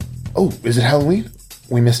Oh, is it Halloween?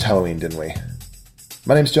 We missed Halloween, didn't we?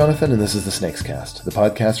 My name's Jonathan, and this is the Snakes Cast, the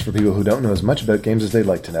podcast for people who don't know as much about games as they'd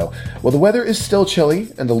like to know. Well, the weather is still chilly,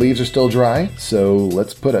 and the leaves are still dry, so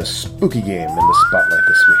let's put a spooky game in the spotlight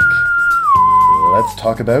this week. Let's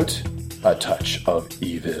talk about A Touch of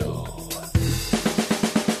Evil.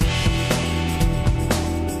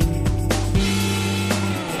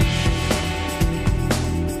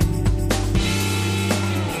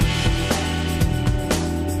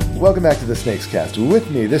 Welcome back to the Snakes Cast.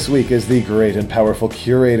 With me this week is the great and powerful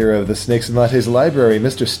curator of the Snakes and Lattes Library,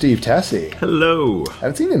 Mr. Steve Tassi. Hello. I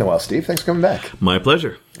haven't seen you in a while, Steve. Thanks for coming back. My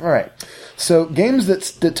pleasure. All right. So, games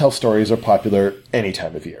that tell stories are popular any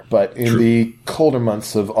time of year, but in the colder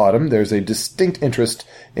months of autumn, there's a distinct interest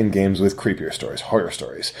in games with creepier stories, horror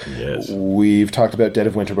stories. Yes. We've talked about Dead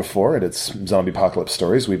of Winter before and its zombie apocalypse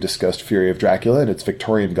stories. We've discussed Fury of Dracula and its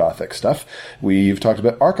Victorian Gothic stuff. We've talked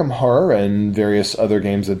about Arkham horror and various other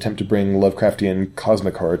games that attempt to bring Lovecraftian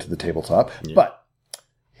cosmic horror to the tabletop. Yeah. But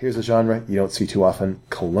here's a genre you don't see too often: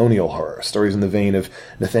 colonial horror. Stories in the vein of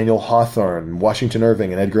Nathaniel Hawthorne, Washington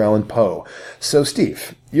Irving, and Edgar Allan Poe. So,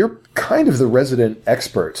 Steve, you're kind of the resident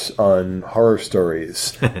expert on horror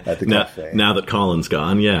stories at the cafe. Now that Colin's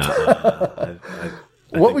gone, yeah. I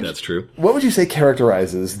think that's true. What would you say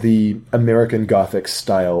characterizes the American Gothic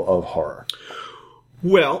style of horror?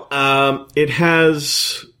 Well, it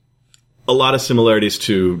has a lot of similarities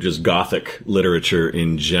to just Gothic literature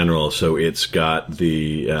in general. So it's got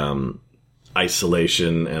the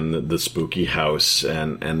isolation and the spooky house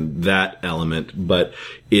and that element, but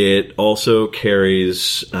it also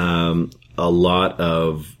carries a lot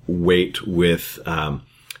of weight with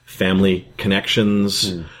family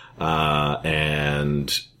connections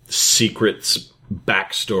and secrets,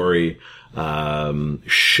 backstory,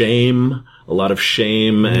 shame. A lot of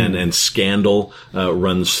shame and scandal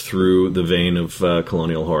runs through the vein of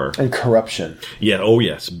colonial horror. And corruption. Yeah, oh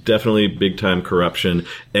yes, definitely big-time corruption.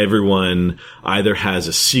 Everyone either has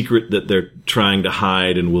a secret that they're trying to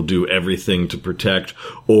hide and will do everything to protect,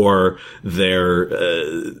 or they're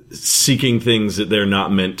seeking things that they're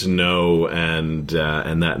not meant to know, and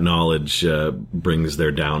that knowledge brings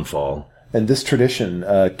their downfall. And this tradition,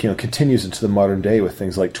 continues into the modern day with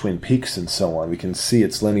things like Twin Peaks and so on. We can see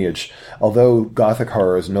its lineage. Although Gothic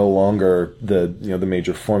horror is no longer the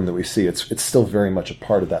major form that we see, it's still very much a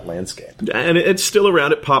part of that landscape. And it's still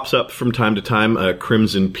around. It pops up from time to time.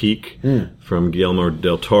 Crimson Peak from Guillermo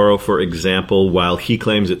del Toro, for example. While he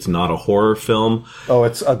claims it's not a horror film,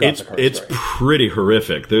 it's a Gothic horror It's story. pretty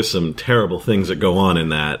horrific. There's some terrible things that go on in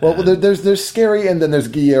that. Well, there's scary, and then there's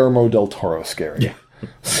Guillermo del Toro scary. Yeah.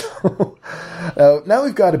 So, now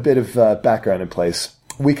we've got a bit of background in place.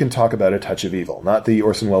 We can talk about A Touch of Evil, not the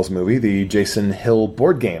Orson Welles movie, the Jason Hill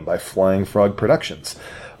board game by Flying Frog Productions.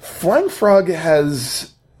 Flying Frog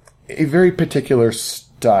has a very particular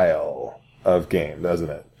style of game, doesn't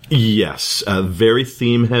it? Yes, very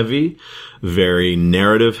theme heavy, very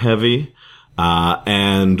narrative heavy,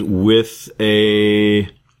 and with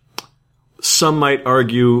some might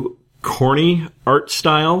argue, corny art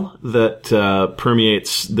style that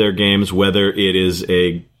permeates their games, whether it is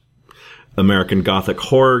a American Gothic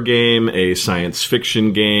horror game, a science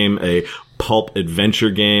fiction game, a pulp adventure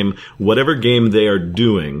game, whatever game they are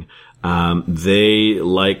doing, they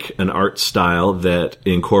like an art style that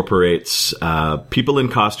incorporates people in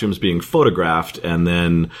costumes being photographed and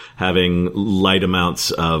then having light amounts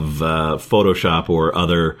of Photoshop or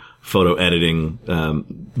other photo editing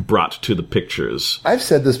brought to the pictures. I've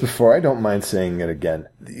said this before. I don't mind saying it again.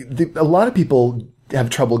 A lot of people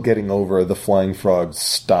have trouble getting over the Flying Frog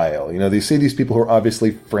style. They see these people who are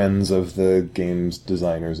obviously friends of the game's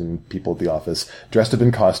designers and people at the office, dressed up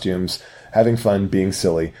in costumes, having fun, being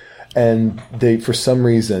silly. And they, for some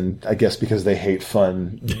reason, I guess because they hate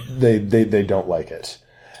fun, they don't like it.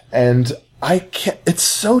 And I can't, it's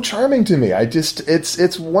so charming to me.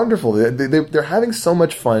 It's wonderful. They're having so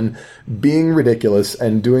much fun being ridiculous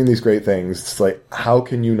and doing these great things. It's like, how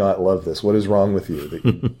can you not love this? What is wrong with you that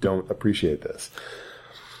you don't appreciate this?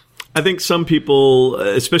 I think some people,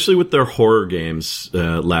 especially with their horror games,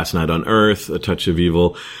 Last Night on Earth, A Touch of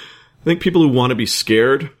Evil, I think people who want to be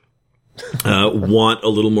scared, want a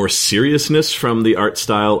little more seriousness from the art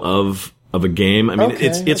style of a game. I mean,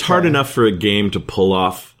 it's hard enough for a game to pull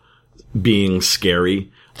off being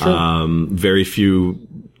scary. Sure. Very few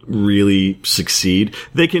really succeed.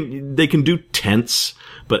 They can do tense,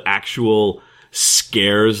 but actual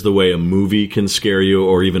scares the way a movie can scare you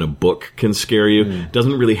or even a book can scare you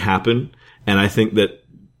doesn't really happen. And I think that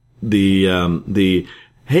the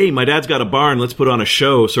hey, my dad's got a barn, let's put on a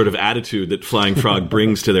show sort of attitude that Flying Frog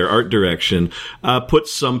brings to their art direction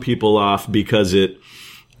puts some people off because it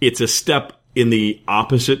it's a step in the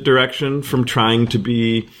opposite direction from trying to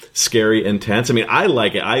be scary and tense. I mean, I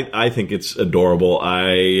like it. I think it's adorable.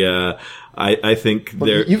 I think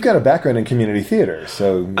you've got a background in community theater,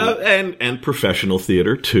 so and professional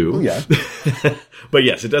theater too. Oh, yeah. But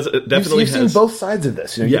yes, it does. It definitely you've seen both sides of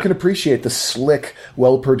this. You can appreciate the slick,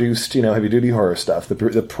 well-produced, heavy duty horror stuff,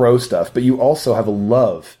 the pro stuff, but you also have a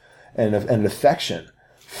love and an affection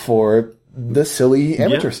for the silly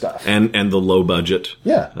amateur stuff and the low budget.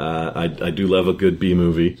 Yeah, I do love a good B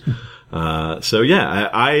movie. So yeah,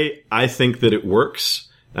 I think that it works.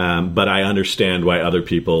 But I understand why other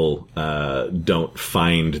people don't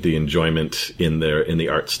find the enjoyment in the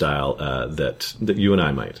art style that you and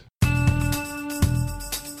I might.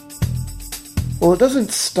 Well, it doesn't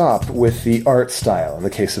stop with the art style in the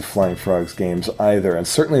case of Flying Frogs games either, and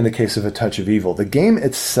certainly in the case of A Touch of Evil. The game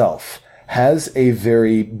itself has a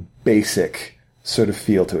very basic sort of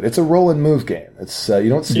feel to it. It's a roll and move game. It's you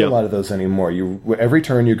don't see a lot of those anymore. Every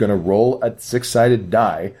turn you're going to roll a 6-sided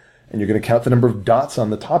die, and you're going to count the number of dots on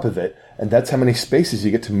the top of it, and that's how many spaces you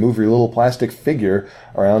get to move your little plastic figure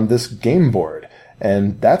around this game board.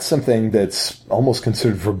 And that's something that's almost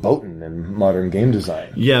considered verboten in modern game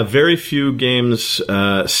design. Yeah, very few games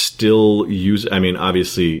still use... I mean,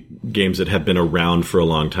 obviously, games that have been around for a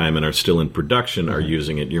long time and are still in production are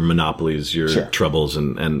using it. Your Monopolies, your Troubles,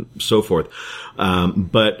 and so forth.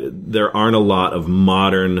 But there aren't a lot of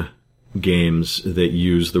modern games that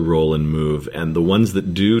use the roll and move, and the ones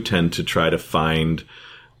that do tend to try to find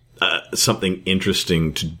something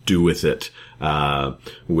interesting to do with it.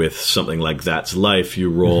 With something like That's Life,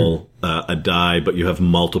 you roll a die, but you have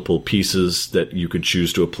multiple pieces that you could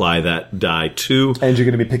choose to apply that die to. And you're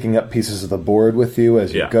going to be picking up pieces of the board with you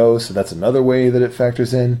as you go, so that's another way that it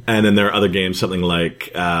factors in. And then there are other games, something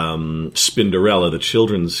like Spinderella, the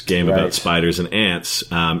children's game about spiders and ants.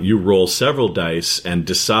 You roll several dice and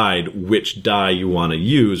decide which die you want to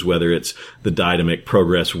use, whether it's the die to make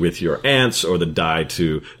progress with your ants or the die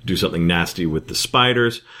to do something nasty with the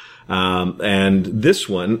spiders. And this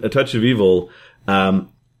one, A Touch of Evil,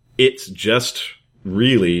 it's just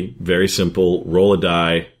really very simple. Roll a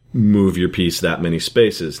die, move your piece that many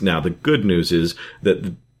spaces. Now, the good news is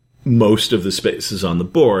that most of the spaces on the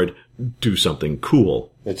board do something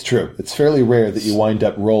cool. It's true. It's fairly rare that you wind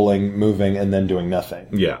up rolling, moving, and then doing nothing.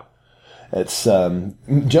 Yeah. It's,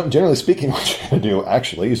 generally speaking, what you're going to do,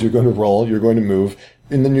 actually, is you're going to roll, you're going to move,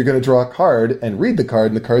 and then you're going to draw a card and read the card,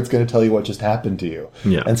 and the card's going to tell you what just happened to you.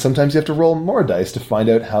 Yeah. And sometimes you have to roll more dice to find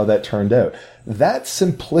out how that turned out. That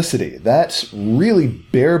simplicity, that really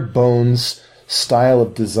bare bones style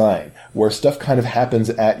of design, where stuff kind of happens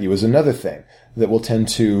at you, is another thing that will tend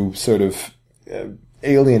to sort of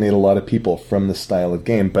alienate a lot of people from this style of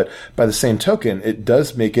game. But by the same token, it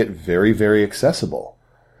does make it very, very accessible.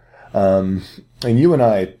 And you and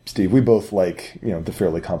I, Steve, we both like, the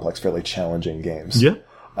fairly complex, fairly challenging games. Yeah.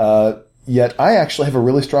 Yet I actually have a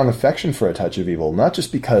really strong affection for A Touch of Evil, not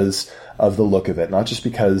just because of the look of it, not just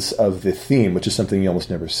because of the theme, which is something you almost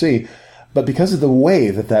never see, but because of the way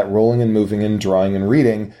that rolling and moving and drawing and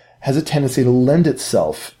reading has a tendency to lend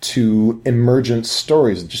itself to emergent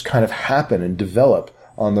stories that just kind of happen and develop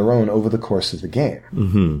on their own over the course of the game.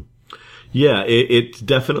 Mm-hmm. Yeah, it's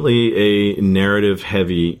definitely a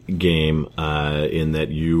narrative-heavy game in that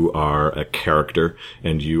you are a character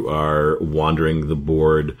and you are wandering the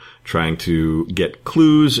board trying to get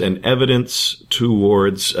clues and evidence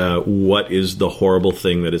towards what is the horrible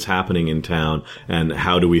thing that is happening in town and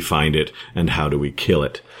how do we find it and how do we kill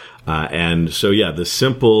it. And so, yeah, the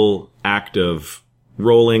simple act of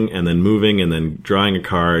rolling and then moving and then drawing a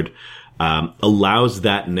card allows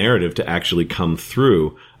that narrative to actually come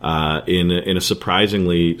through in a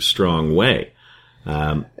surprisingly strong way.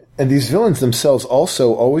 And these villains themselves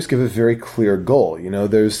also always give a very clear goal.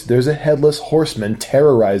 There's a headless horseman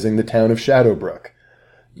terrorizing the town of Shadowbrook.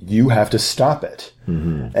 You have to stop it.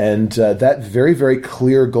 Mm-hmm. And that very, very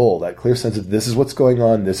clear goal, that clear sense of this is what's going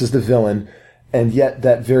on, this is the villain, and yet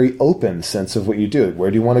that very open sense of what you do. Where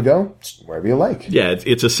do you want to go? Wherever you like. Yeah,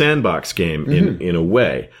 it's a sandbox game in a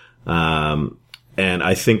way. And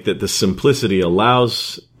I think that the simplicity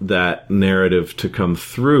allows that narrative to come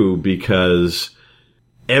through because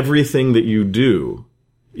everything that you do,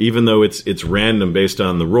 even though it's random based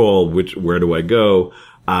on the roll, where do I go?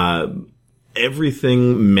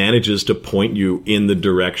 Everything manages to point you in the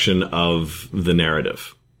direction of the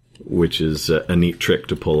narrative, which is a neat trick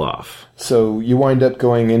to pull off. So you wind up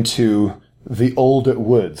going into the Old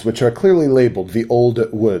Woods, which are clearly labeled the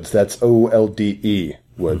Old Woods. That's OLDE.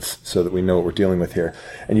 Woods, so that we know what we're dealing with here.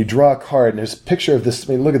 And you draw a card, and there's a picture of this.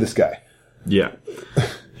 I mean, look at this guy. Yeah.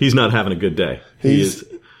 He's not having a good day.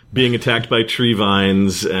 being attacked by tree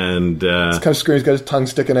vines, and It's kind of scary. He's got his tongue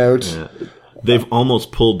sticking out. They've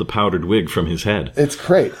almost pulled the powdered wig from his head. It's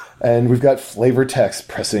great. And we've got flavor text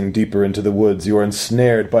pressing deeper into the woods. You are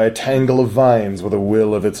ensnared by a tangle of vines with a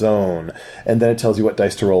will of its own. And then it tells you what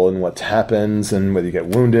dice to roll and what happens and whether you get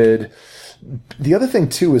wounded. The other thing,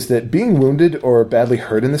 too, is that being wounded or badly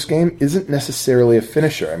hurt in this game isn't necessarily a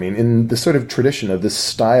finisher. I mean, in the sort of tradition of this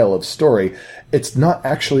style of story, it's not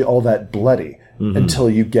actually all that bloody until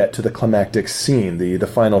you get to the climactic scene, the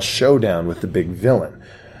final showdown with the big villain.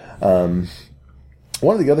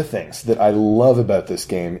 One of the other things that I love about this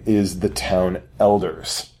game is the town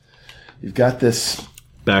elders. You've got this...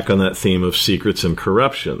 Back on that theme of secrets and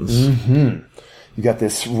corruptions. You got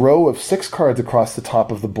this row of 6 cards across the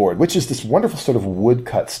top of the board, which is this wonderful sort of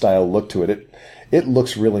woodcut style look to it. It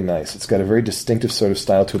looks really nice. It's got a very distinctive sort of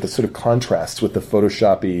style to it that sort of contrasts with the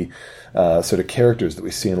Photoshoppy sort of characters that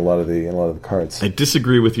we see in a lot of the cards. I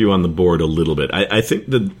disagree with you on the board a little bit. I think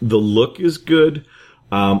the look is good,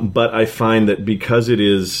 but I find that because it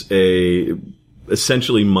is a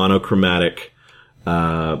essentially monochromatic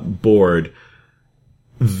board,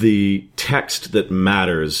 the text that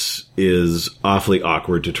matters is awfully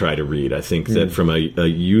awkward to try to read. I think that from a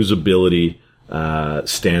usability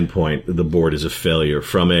standpoint, the board is a failure.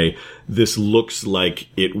 From this looks like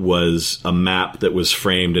it was a map that was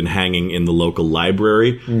framed and hanging in the local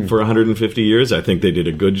library for 150 years. I think they did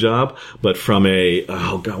a good job. But from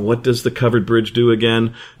oh God, what does the covered bridge do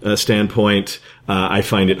again? Standpoint, I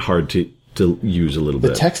find it hard to use a little bit.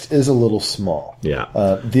 The text is a little small.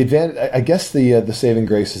 Yeah. The advantage, I guess the saving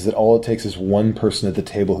grace is that all it takes is one person at the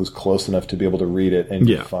table who's close enough to be able to read it and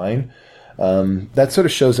you're fine. That sort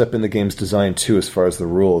of shows up in the game's design too, as far as the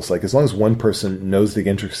rules. Like, as long as one person knows the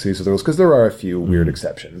intricacies of the rules, because there are a few weird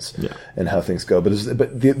exceptions in how things go. But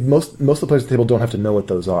most of the players at the table don't have to know what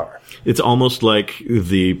those are. It's almost like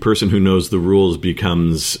the person who knows the rules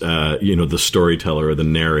becomes, the storyteller or the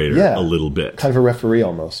narrator a little bit. Kind of a referee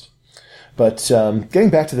almost. But getting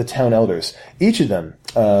back to the town elders, each of them,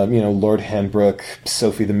 Lord Hanbrook,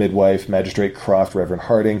 Sophie the midwife, Magistrate Croft, Reverend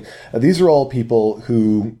Harding, these are all people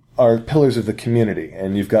who are pillars of the community,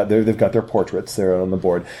 and they've got their portraits there on the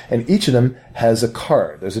board, and each of them has a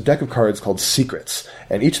card. There's a deck of cards called Secrets,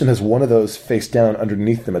 and each of them has one of those face down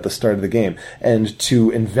underneath them at the start of the game. And to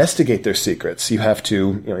investigate their secrets, you have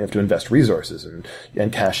to invest resources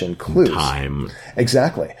and cash in clues. Time.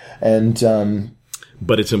 Exactly. And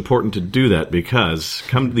but it's important to do that because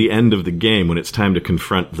come to the end of the game, when it's time to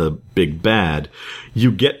confront the big bad,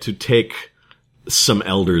 you get to take some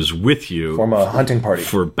elders with you. Form a hunting party.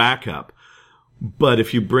 For backup. But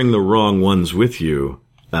if you bring the wrong ones with you,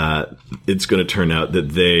 it's going to turn out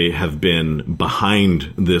that they have been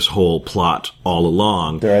behind this whole plot all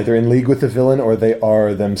along. They're either in league with the villain or they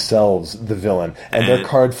are themselves the villain. And their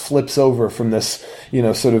card flips over from this,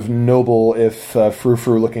 sort of noble, if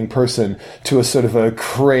frou-frou looking person to a sort of a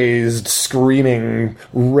crazed, screaming,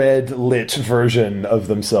 red-lit version of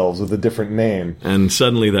themselves with a different name. And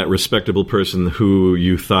suddenly that respectable person who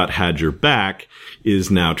you thought had your back is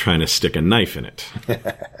now trying to stick a knife in it.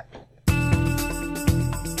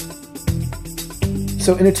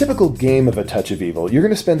 So in a typical game of A Touch of Evil, you're going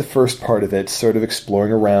to spend the first part of it sort of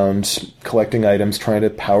exploring around, collecting items, trying to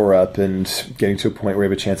power up, and getting to a point where you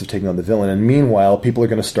have a chance of taking on the villain. And meanwhile, people are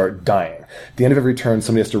going to start dying. At the end of every turn,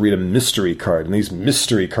 somebody has to read a mystery card, and these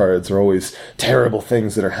mystery cards are always terrible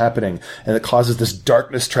things that are happening, and it causes this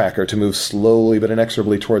darkness tracker to move slowly but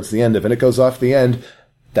inexorably towards the end. If it goes off the end,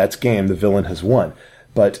 that's game. The villain has won.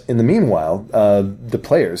 But in the meanwhile, the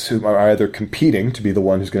players who are either competing to be the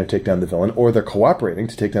one who's going to take down the villain, or they're cooperating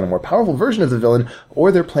to take down a more powerful version of the villain,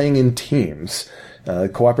 or they're playing in teams,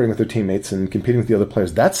 cooperating with their teammates and competing with the other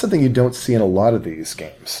players. That's something you don't see in a lot of these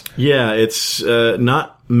games. Yeah, it's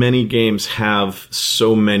not many games have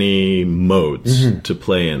so many modes to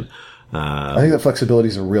play in. I think that flexibility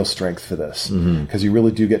is a real strength for this, because you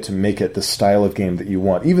really do get to make it the style of game that you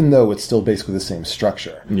want, even though it's still basically the same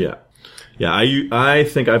structure. Yeah. Yeah, I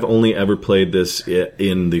think I've only ever played this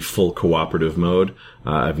in the full cooperative mode.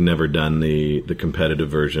 I've never done the competitive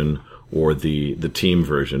version or the team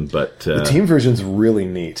version, but the team version's really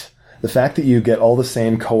neat. The fact that you get all the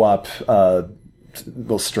same co-op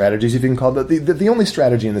strategies, if you can call it. The only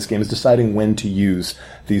strategy in this game is deciding when to use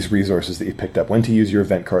these resources that you picked up, when to use your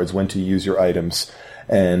event cards, when to use your items,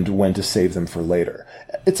 and when to save them for later.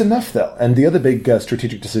 It's enough, though. And the other big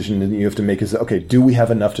strategic decision that you have to make is, okay, do we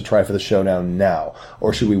have enough to try for the showdown now?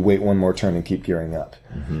 Or should we wait one more turn and keep gearing up?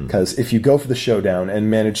 Because if you go for the showdown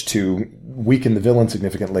and manage to weaken the villain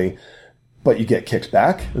significantly, but you get kicked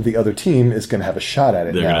back, the other team is going to have a shot at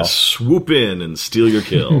it. They're going to swoop in and steal your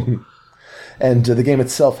kill. And the game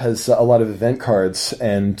itself has a lot of event cards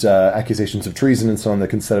and accusations of treason and so on that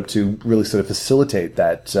can set up to really sort of facilitate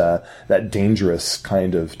that dangerous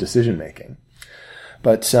kind of decision-making.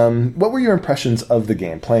 But what were your impressions of the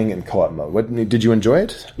game, playing in co-op mode? Did you enjoy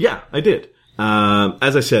it? Yeah, I did.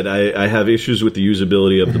 As I said, I have issues with the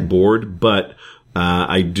usability of the board, but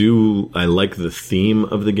I like the theme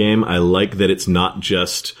of the game. I like that it's not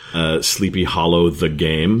just Sleepy Hollow the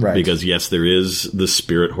game, right. Because yes, there is the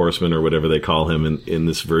Spirit Horseman or whatever they call him in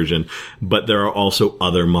this version, but there are also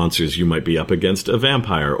other monsters you might be up against, a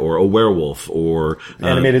vampire or a werewolf or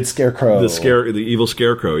animated scarecrow, the evil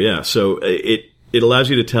scarecrow. Yeah, so it allows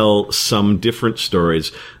you to tell some different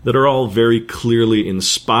stories that are all very clearly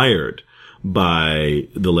inspired by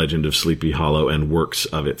the legend of Sleepy Hollow and works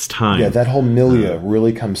of its time. Yeah, that whole milieu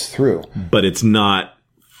really comes through. But it's not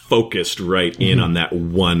focused right in on that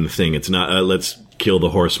one thing. It's not, let's kill the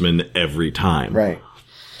horseman every time. Right.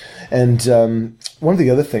 And one of the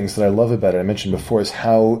other things that I love about it, I mentioned before, is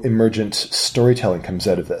how emergent storytelling comes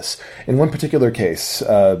out of this. In one particular case,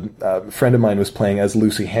 a friend of mine was playing as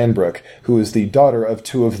Lucy Hanbrook, who is the daughter of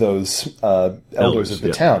two of those elders of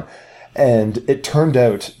the town. And it turned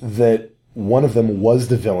out that one of them was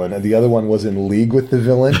the villain, and the other one was in league with the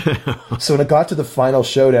villain. So when it got to the final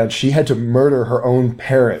showdown, she had to murder her own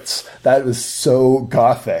parents. That was so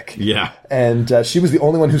gothic. Yeah. And she was the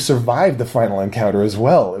only one who survived the final encounter as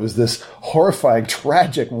well. It was this horrifying,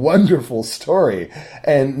 tragic, wonderful story,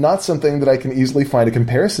 and not something that I can easily find a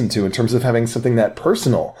comparison to in terms of having something that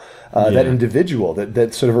personal. That individual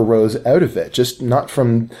that sort of arose out of it, just not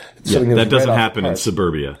from something that doesn't happen in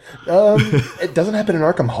Suburbia. It doesn't happen in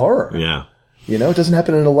Arkham Horror. Yeah, it doesn't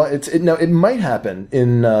happen in a lot. It might happen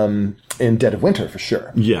in Dead of Winter for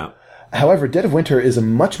sure. Yeah. However, Dead of Winter is a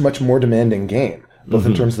much more demanding game, both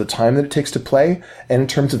in terms of the time that it takes to play and in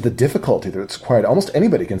terms of the difficulty that it's required. Almost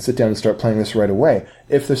anybody can sit down and start playing this right away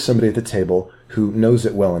if there's somebody at the table who knows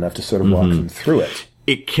it well enough to sort of walk them through it.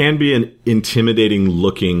 It can be an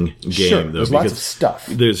intimidating-looking game, sure, though. There's lots of stuff.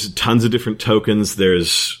 There's tons of different tokens.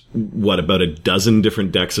 There's, about a dozen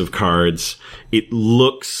different decks of cards. It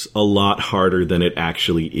looks a lot harder than it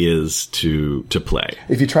actually is to play.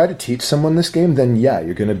 If you try to teach someone this game, then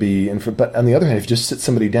you're going to be in for... But on the other hand, if you just sit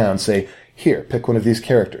somebody down, say, here, pick one of these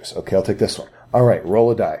characters. Okay, I'll take this one. All right, roll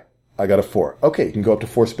a die. I got a 4. Okay, you can go up to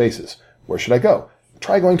 4 spaces. Where should I go?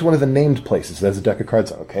 Try going to one of the named places. There's a deck of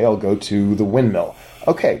cards on. Okay, I'll go to the windmill.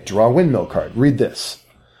 Okay, draw a windmill card. Read this.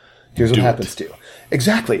 Here's what happens to you.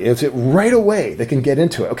 Exactly. It's it right away. They can get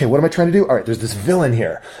into it. Okay, what am I trying to do? All right, there's this villain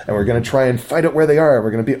here, and we're going to try and fight out where they are. We're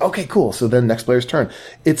going to be, okay, cool. So then next player's turn.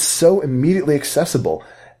 It's so immediately accessible.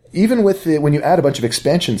 Even with when you add a bunch of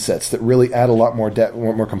expansion sets that really add a lot more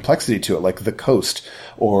more complexity to it, like The Coast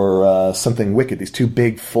or Something Wicked, these 2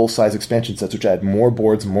 big full-size expansion sets which add more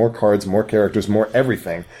boards, more cards, more characters, more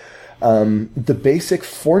everything. The basic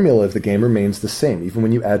formula of the game remains the same, even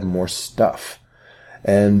when you add more stuff.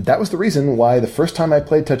 And that was the reason why the first time I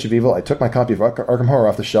played Touch of Evil, I took my copy of Arkham Horror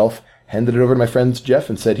off the shelf, handed it over to my friend Jeff,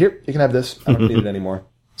 and said, here, you can have this. I don't need it anymore.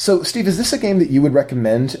 So, Steve, is this a game that you would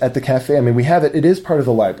recommend at the cafe? I mean, we have it. It is part of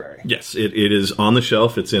the library. Yes, it is on the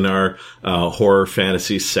shelf. It's in our horror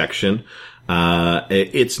fantasy section.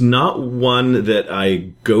 It's not one that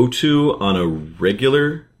I go to on a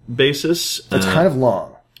regular basis. It's kind of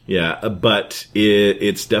long. Yeah, but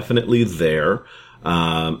it's definitely there.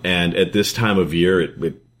 And at this time of year,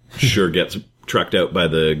 it sure gets trucked out by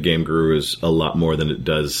the game gurus a lot more than it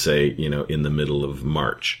does, say, in the middle of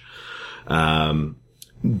March.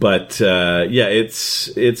 But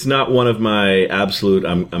it's not one of my absolute,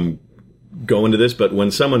 I'm going to this, but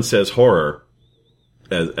when someone says horror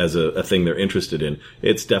as a thing they're interested in,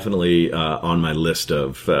 it's definitely on my list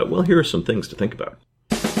of, here are some things to think about.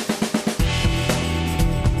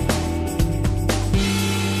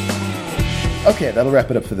 Okay, that'll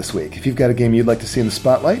wrap it up for this week. If you've got a game you'd like to see in the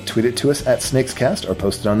spotlight, tweet it to us at SnakesCast or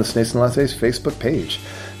post it on the Snakes and Lattes Facebook page.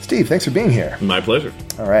 Steve, thanks for being here. My pleasure.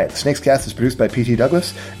 All right, the Snakescast is produced by P.T.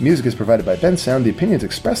 Douglas. Music is provided by Ben Sound. The opinions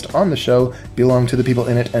expressed on the show belong to the people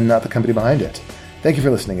in it and not the company behind it. Thank you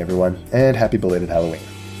for listening, everyone, and happy belated Halloween.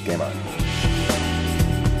 Game on.